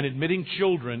baptizing and admitting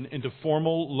children into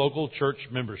formal local church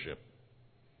membership.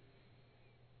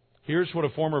 Here's what a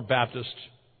former Baptist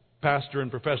pastor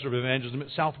and professor of evangelism at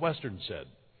Southwestern said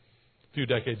a few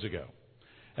decades ago,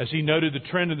 as he noted the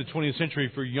trend in the 20th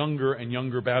century for younger and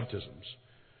younger baptisms.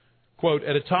 Quote,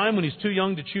 at a time when he's too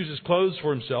young to choose his clothes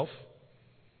for himself,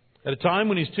 at a time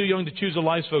when he's too young to choose a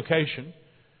life's vocation,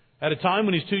 at a time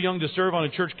when he's too young to serve on a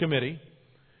church committee,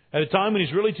 at a time when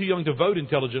he's really too young to vote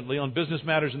intelligently on business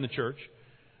matters in the church,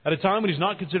 at a time when he's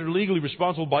not considered legally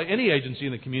responsible by any agency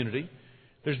in the community,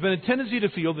 there's been a tendency to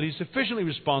feel that he's sufficiently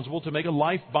responsible to make a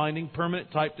life-binding,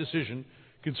 permanent-type decision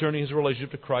concerning his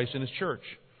relationship to Christ and His church.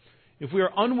 If we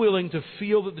are unwilling to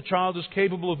feel that the child is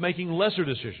capable of making lesser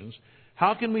decisions,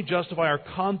 how can we justify our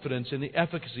confidence in the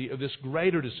efficacy of this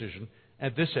greater decision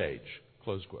at this age?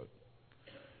 Close quote.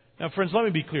 Now, friends, let me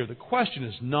be clear. The question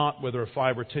is not whether a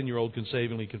 5 or 10-year-old can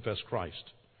savingly confess Christ.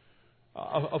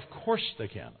 Of course they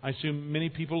can. I assume many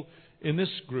people in this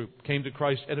group came to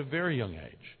Christ at a very young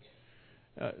age.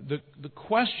 The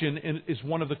question is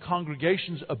one of the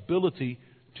congregation's ability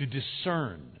to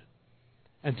discern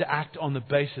and to act on the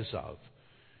basis of.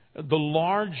 The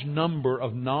large number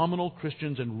of nominal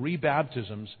Christians and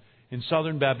rebaptisms in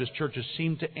Southern Baptist churches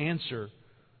seem to answer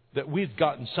that we've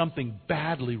gotten something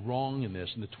badly wrong in this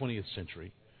in the 20th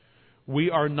century. We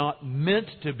are not meant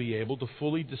to be able to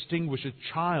fully distinguish a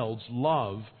child's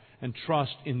love and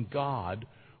trust in God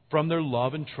from their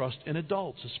love and trust in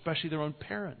adults, especially their own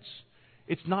parents.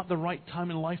 It's not the right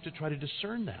time in life to try to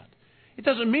discern that. It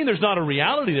doesn't mean there's not a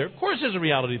reality there. Of course there's a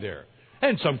reality there.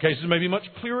 And in some cases it may be much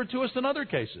clearer to us than other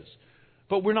cases.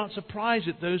 But we're not surprised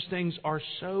that those things are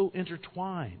so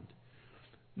intertwined.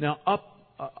 Now,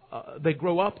 they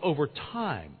grow up over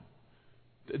time.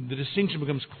 The distinction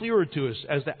becomes clearer to us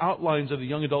as the outlines of the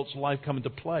young adult's life come into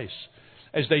place,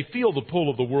 as they feel the pull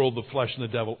of the world, the flesh, and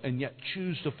the devil, and yet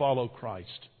choose to follow Christ.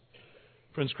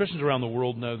 Friends, Christians around the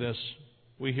world know this.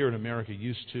 We here in America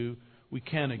used to. We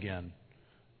can again.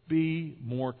 Be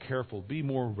more careful, be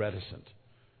more reticent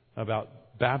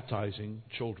about baptizing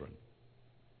children.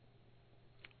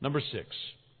 Number 6.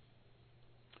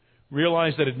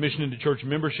 Realize that admission into church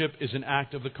membership is an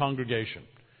act of the congregation.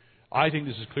 I think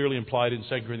this is clearly implied in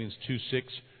 2 Corinthians 2:6,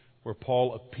 where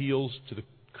Paul appeals to the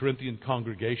Corinthian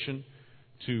congregation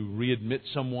to readmit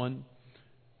someone.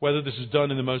 Whether this is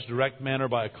done in the most direct manner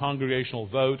by a congregational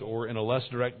vote or in a less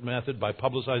direct method by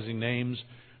publicizing names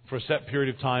for a set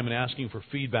period of time and asking for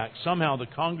feedback, somehow the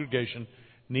congregation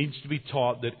needs to be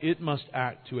taught that it must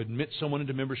act to admit someone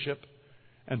into membership,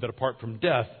 and that apart from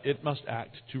death, it must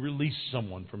act to release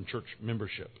someone from church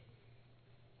membership.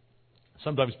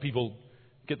 Sometimes people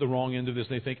get the wrong end of this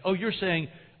and they think, oh, you're saying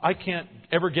I can't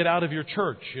ever get out of your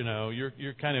church. You know,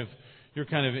 you're kind of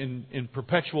in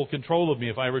perpetual control of me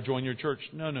if I ever join your church.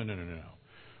 No.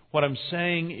 What I'm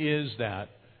saying is that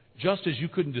just as you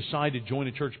couldn't decide to join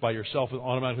a church by yourself and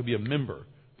automatically be a member,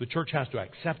 the church has to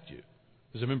accept you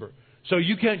as a member. So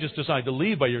you can't just decide to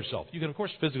leave by yourself. You can, of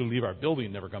course, physically leave our building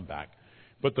and never come back.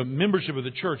 But the membership of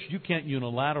the church, you can't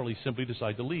unilaterally simply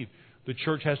decide to leave. The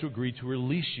church has to agree to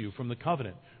release you from the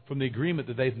covenant, from the agreement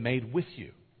that they've made with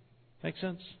you. Make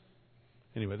sense?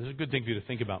 Anyway, this is a good thing for you to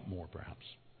think about more, perhaps.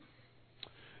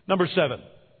 Number 7.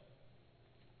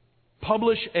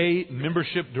 Publish a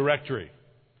membership directory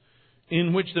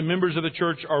in which the members of the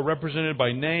church are represented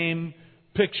by name,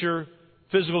 picture,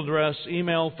 physical address,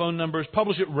 email, phone numbers.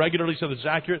 Publish it regularly so that it's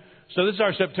accurate. So this is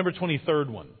our September 23rd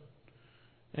one.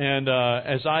 And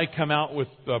as I come out with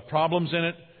problems in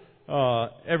it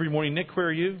every morning, Nick, where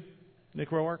are you? Nick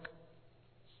Roark?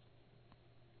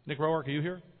 Nick Roark, are you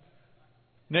here?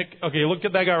 Nick, okay, look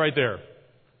at that guy right there.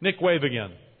 Nick, wave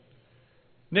again.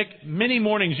 Nick, many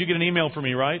mornings you get an email from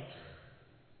me, right?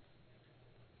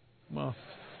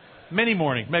 many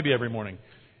mornings, maybe every morning,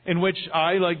 in which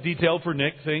I detail for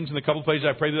Nick things in the couple of pages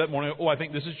I prayed that morning. Oh, I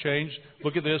think this has changed.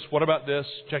 Look at this. What about this?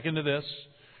 Check into this.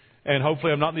 And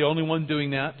hopefully I'm not the only one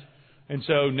doing that. And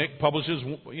so Nick publishes,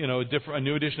 a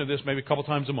new edition of this maybe a couple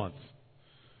times a month.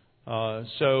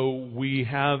 So we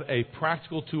have a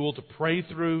practical tool to pray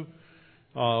through,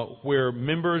 where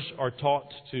members are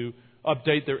taught to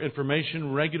update their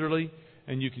information regularly,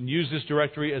 and you can use this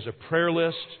directory as a prayer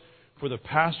list for the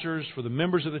pastors, for the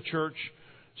members of the church.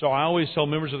 So I always tell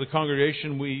members of the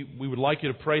congregation, we would like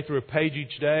you to pray through a page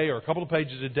each day or a couple of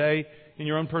pages a day in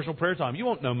your own personal prayer time. You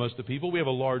won't know most of the people. We have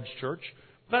a large church.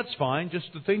 That's fine. Just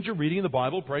the things you're reading in the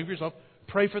Bible, praying for yourself,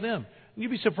 pray for them. And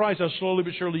you'd be surprised how slowly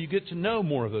but surely you get to know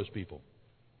more of those people.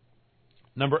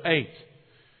 Number 8,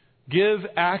 give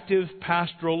active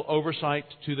pastoral oversight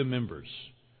to the members.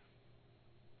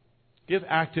 Give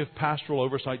active pastoral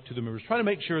oversight to the members. Try to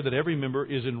make sure that every member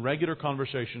is in regular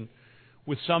conversation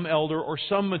with some elder or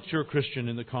some mature Christian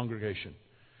in the congregation.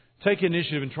 Take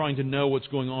initiative in trying to know what's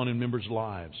going on in members'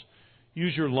 lives.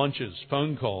 Use your lunches,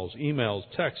 phone calls, emails,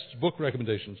 texts, book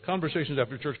recommendations, conversations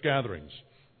after church gatherings.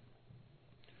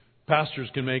 Pastors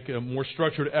can make more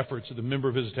structured efforts at the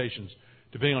member visitations,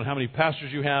 depending on how many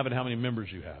pastors you have and how many members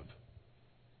you have.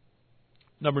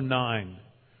 Number 9,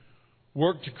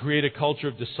 work to create a culture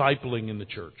of discipling in the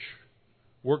church.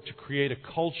 Work to create a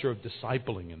culture of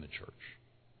discipling in the church.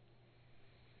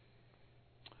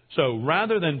 So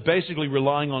rather than basically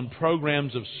relying on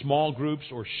programs of small groups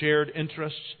or shared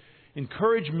interests,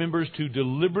 encourage members to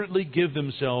deliberately give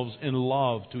themselves in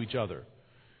love to each other.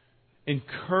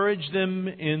 Encourage them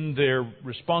in their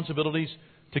responsibilities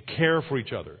to care for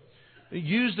each other.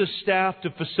 Use the staff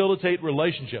to facilitate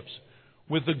relationships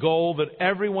with the goal that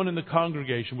everyone in the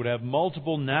congregation would have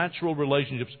multiple natural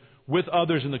relationships with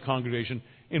others in the congregation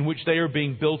in which they are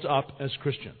being built up as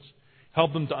Christians.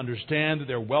 Help them to understand that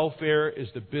their welfare is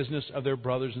the business of their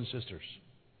brothers and sisters.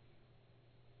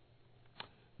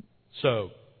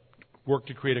 So, work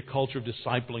to create a culture of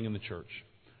discipling in the church.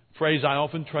 Phrase I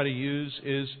often try to use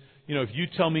is, if you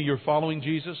tell me you're following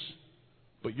Jesus,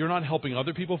 but you're not helping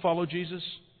other people follow Jesus,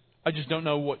 I just don't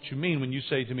know what you mean when you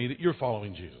say to me that you're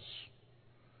following Jesus.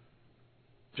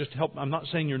 Just help. I'm not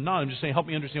saying you're not. I'm just saying help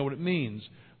me understand what it means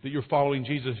that you're following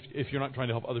Jesus if you're not trying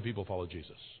to help other people follow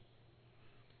Jesus.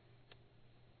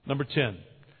 Number 10,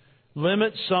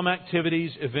 limit some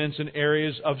activities, events, and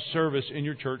areas of service in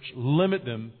your church. Limit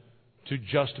them to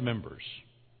just members.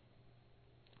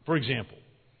 For example,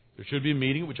 there should be a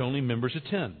meeting at which only members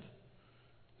attend.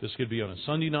 This could be on a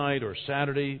Sunday night or a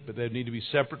Saturday, but they need to be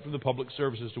separate from the public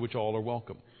services to which all are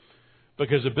welcome.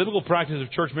 Because the biblical practice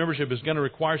of church membership is going to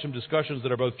require some discussions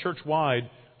that are both church-wide,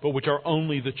 but which are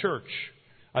only the church.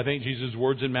 I think Jesus'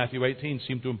 words in Matthew 18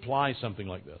 seem to imply something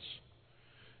like this.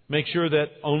 Make sure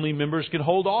that only members can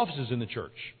hold offices in the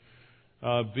church.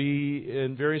 Be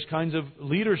in various kinds of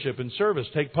leadership and service.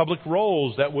 Take public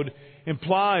roles that would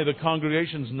imply the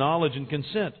congregation's knowledge and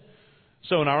consent.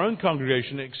 So in our own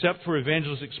congregation, except for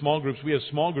evangelistic small groups, we have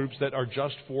small groups that are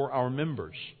just for our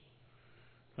members.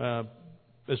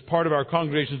 As part of our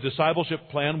congregation's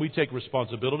discipleship plan, we take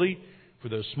responsibility for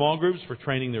those small groups, for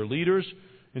training their leaders.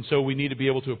 And so we need to be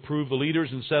able to approve the leaders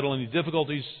and settle any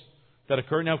difficulties that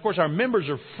occur. Now, of course, our members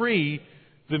are free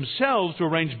themselves to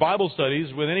arrange Bible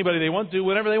studies with anybody they want to,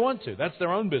 whenever they want to. That's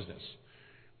their own business.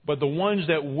 But the ones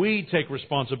that we take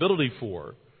responsibility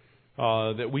for,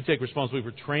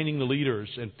 for training the leaders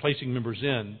and placing members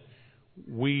in,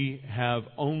 we have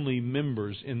only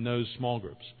members in those small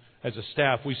groups. As a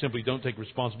staff, we simply don't take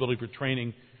responsibility for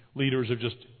training leaders of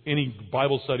just any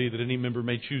Bible study that any member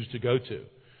may choose to go to.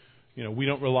 We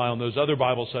don't rely on those other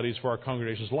Bible studies for our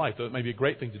congregation's life, though it may be a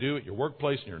great thing to do at your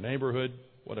workplace, in your neighborhood,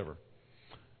 whatever.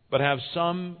 But have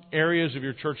some areas of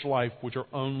your church life which are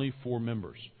only for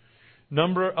members.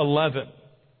 Number 11,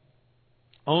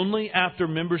 only after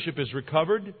membership is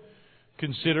recovered,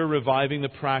 consider reviving the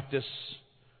practice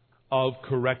of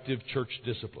corrective church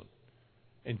discipline,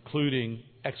 including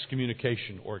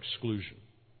excommunication or exclusion.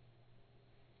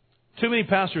 Too many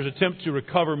pastors attempt to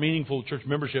recover meaningful church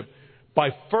membership by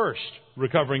first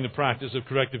recovering the practice of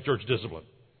corrective church discipline.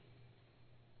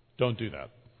 Don't do that.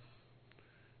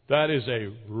 That is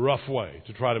a rough way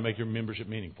to try to make your membership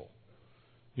meaningful.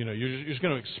 You're just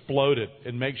going to explode it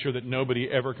and make sure that nobody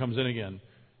ever comes in again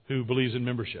who believes in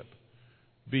membership.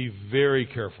 Be very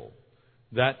careful.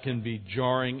 That can be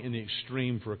jarring in the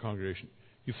extreme for a congregation.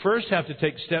 You first have to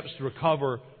take steps to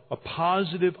recover a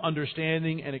positive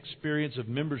understanding and experience of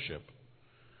membership,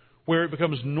 where it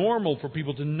becomes normal for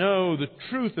people to know the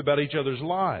truth about each other's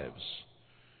lives.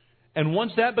 And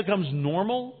once that becomes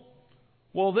normal,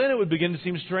 Well, then it would begin to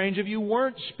seem strange if you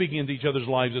weren't speaking into each other's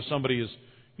lives as somebody is,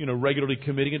 regularly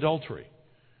committing adultery.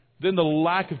 Then the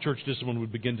lack of church discipline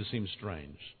would begin to seem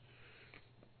strange.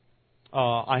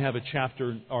 I have a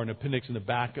chapter or an appendix in the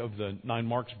back of the 9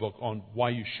 Marks book on why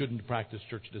you shouldn't practice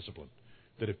church discipline.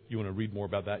 That if you want to read more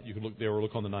about that, you can look there or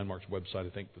look on the 9 Marks website, I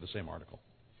think, for the same article.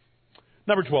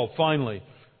 Number 12, finally,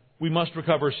 we must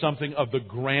recover something of the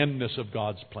grandness of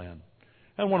God's plan.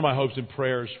 And one of my hopes and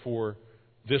prayers for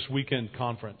this weekend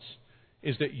conference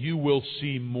is that you will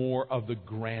see more of the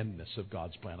grandness of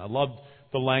God's plan. I loved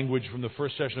the language from the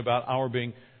first session about our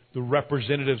being the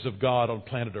representatives of God on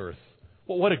planet Earth.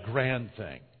 Well, what a grand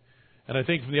thing. And I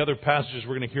think from the other passages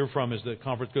we're going to hear from as the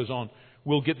conference goes on,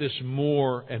 we'll get this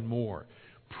more and more.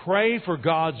 Pray for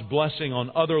God's blessing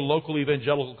on other local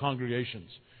evangelical congregations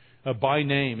by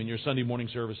name in your Sunday morning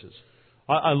services.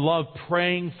 I love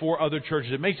praying for other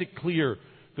churches. It makes it clear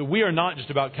that we are not just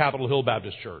about Capitol Hill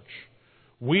Baptist Church.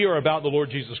 We are about the Lord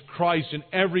Jesus Christ in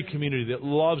every community that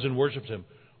loves and worships Him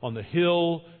on the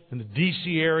Hill, in the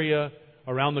D.C. area,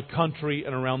 around the country,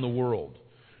 and around the world.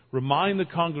 Remind the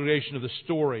congregation of the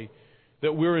story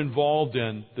that we're involved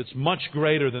in that's much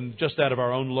greater than just that of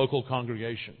our own local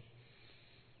congregation.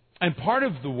 And part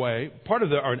of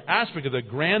an aspect of the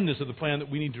grandness of the plan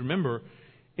that we need to remember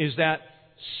is that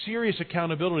serious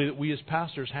accountability that we as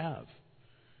pastors have.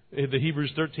 The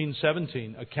Hebrews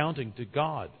 13:17, accounting to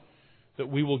God, that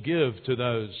we will give to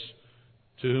those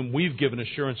to whom we've given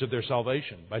assurance of their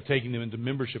salvation by taking them into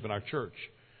membership in our church.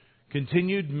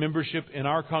 Continued membership in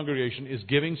our congregation is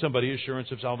giving somebody assurance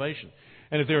of salvation.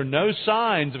 And if there are no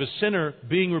signs of a sinner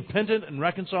being repentant and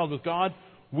reconciled with God,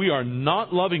 we are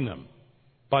not loving them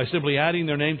by simply adding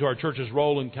their name to our church's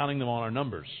roll and counting them on our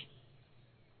numbers.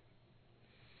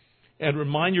 And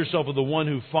remind yourself of the one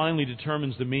who finally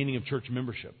determines the meaning of church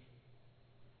membership.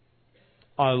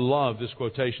 I love this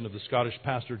quotation of the Scottish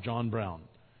pastor John Brown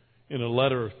in a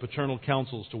letter of paternal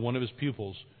counsels to one of his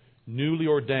pupils, newly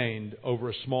ordained over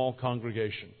a small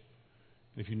congregation.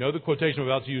 If you know the quotation I'm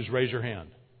about to use, raise your hand.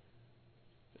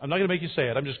 I'm not going to make you say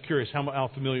it. I'm just curious how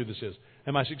familiar this is.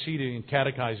 Am I succeeding in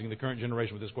catechizing the current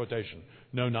generation with this quotation?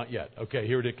 No, not yet. Okay,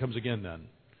 here it comes again then.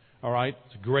 All right?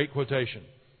 It's a great quotation.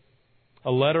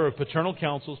 A letter of paternal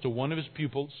counsels to one of his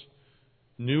pupils,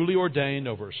 newly ordained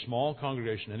over a small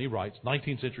congregation. And he writes,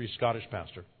 19th century Scottish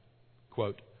pastor,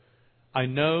 quote, I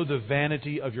know the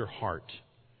vanity of your heart,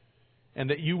 and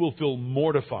that you will feel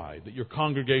mortified that your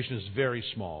congregation is very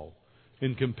small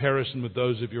in comparison with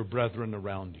those of your brethren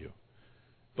around you.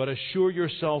 But assure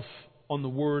yourself on the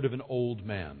word of an old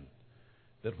man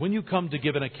that when you come to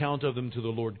give an account of them to the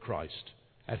Lord Christ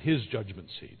at His judgment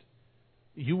seat,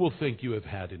 you will think you have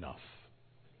had enough.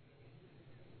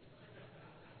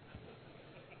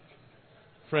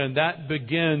 Friend, that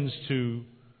begins to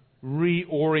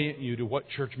reorient you to what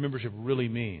church membership really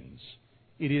means.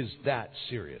 It is that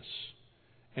serious.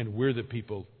 And we're the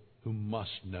people who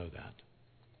must know that.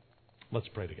 Let's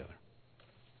pray together.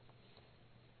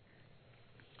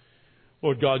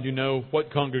 Lord God, you know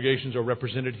what congregations are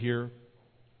represented here.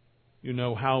 You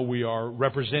know how we are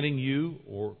representing you,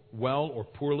 or well or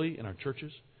poorly, in our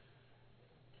churches.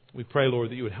 We pray, Lord,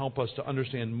 that you would help us to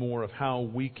understand more of how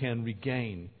we can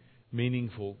regain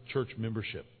meaningful church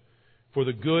membership for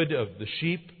the good of the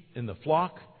sheep in the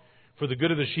flock, for the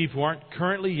good of the sheep who aren't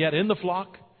currently yet in the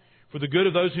flock, for the good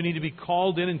of those who need to be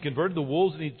called in and converted, the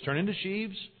wolves that need to turn into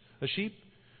sheep,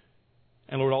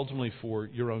 and Lord, ultimately for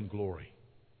your own glory.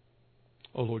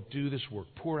 Oh Lord, do this work.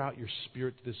 Pour out your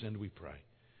Spirit to this end, we pray.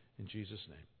 In Jesus'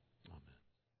 name.